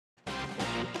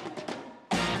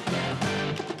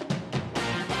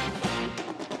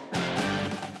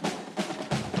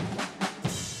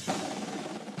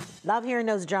Love hearing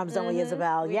those drums, don't we,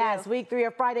 Isabel? Yes, week 3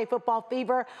 of Friday Football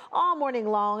Fever all morning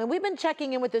long. And we've been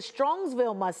checking in with the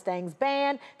Strongsville Mustangs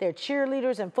band, their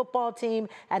cheerleaders and football team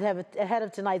ahead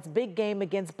of tonight's big game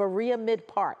against Berea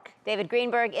Mid-Park. David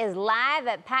Greenberg is live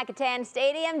at Packatan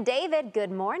Stadium. David, good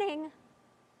morning.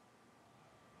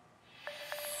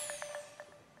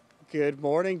 Good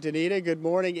morning, Danita. Good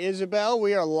morning, Isabel.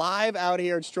 We are live out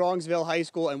here at Strongsville High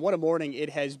School, and what a morning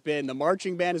it has been. The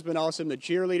marching band has been awesome, the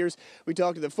cheerleaders. We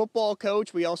talked to the football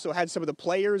coach. We also had some of the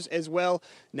players as well.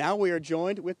 Now we are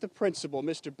joined with the principal,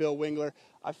 Mr. Bill Wingler.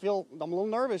 I'm a little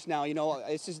nervous now. You know,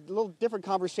 it's just a little different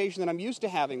conversation than I'm used to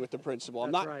having with the principal.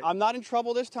 I'm not in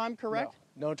trouble this time, correct?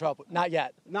 No trouble. Not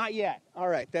yet. Not yet. All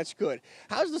right, that's good.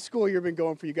 How's the school year been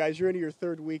going for you guys? You're into your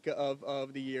 3rd week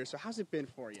of the year, so how's it been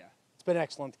for you? It's been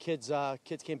excellent. The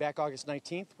kids came back August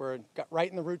 19th. Got right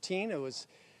in the routine.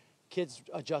 Kids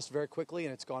adjust very quickly,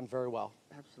 and it's gone very well.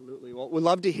 Absolutely. Well, we'd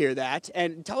love to hear that.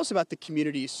 And tell us about the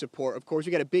community support. Of course,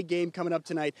 we got a big game coming up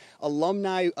tonight,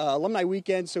 alumni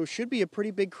weekend, so should be a pretty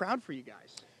big crowd for you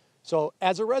guys. So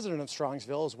as a resident of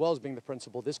Strongsville, as well as being the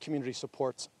principal, this community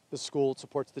supports the school, it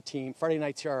supports the team. Friday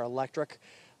nights here are electric.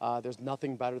 There's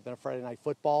nothing better than a Friday night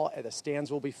football. The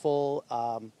stands will be full.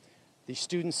 The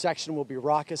student section will be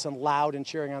raucous and loud and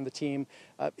cheering on the team.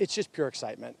 It's just pure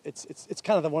excitement. It's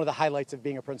kind of one of the highlights of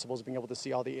being a principal is being able to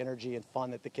see all the energy and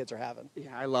fun that the kids are having.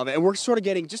 Yeah, I love it. And we're sort of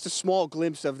getting just a small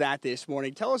glimpse of that this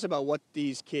morning. Tell us about what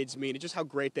these kids mean and just how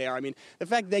great they are. I mean, the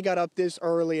fact they got up this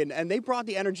early and they brought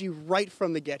the energy right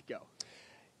from the get-go.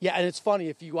 Yeah, and it's funny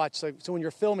if you watch, so when you're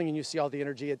filming and you see all the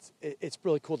energy, it's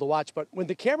really cool to watch. But when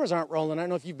the cameras aren't rolling, I don't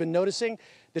know if you've been noticing,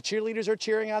 the cheerleaders are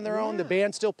cheering on their own, the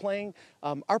band's still playing.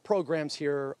 Our programs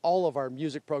here, all of our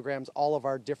music programs, all of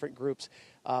our different groups,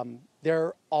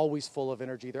 they're always full of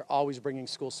energy. They're always bringing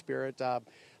school spirit. A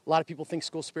lot of people think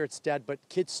school spirit's dead, but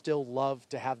kids still love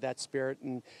to have that spirit.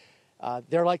 And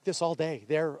they're like this all day.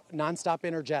 They're nonstop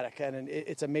energetic, and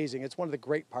it's amazing. It's one of the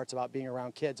great parts about being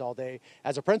around kids all day.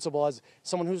 As a principal, as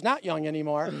someone who's not young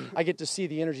anymore, I get to see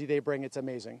the energy they bring. It's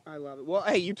amazing. I love it. Well,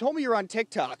 hey, you told me you're on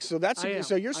TikTok, so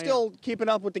so you're still keeping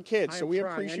up with the kids, so we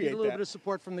appreciate that. I need a little bit of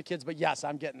support from the kids, but yes,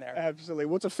 I'm getting there. Absolutely.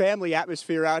 Well, it's a family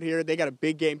atmosphere out here. They got a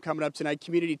big game coming up tonight,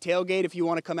 community tailgate, if you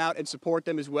want to come out and support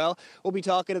them as well. We'll be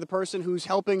talking to the person who's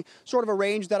helping sort of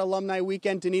arrange that alumni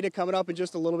weekend, Danita, coming up in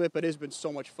just a little bit, but it's been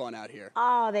so much fun out here.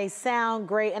 Oh, they sound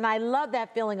great, and I love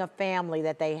that feeling of family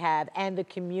that they have and the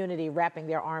community wrapping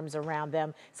their arms around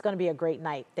them. It's going to be a great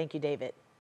night. Thank you, David.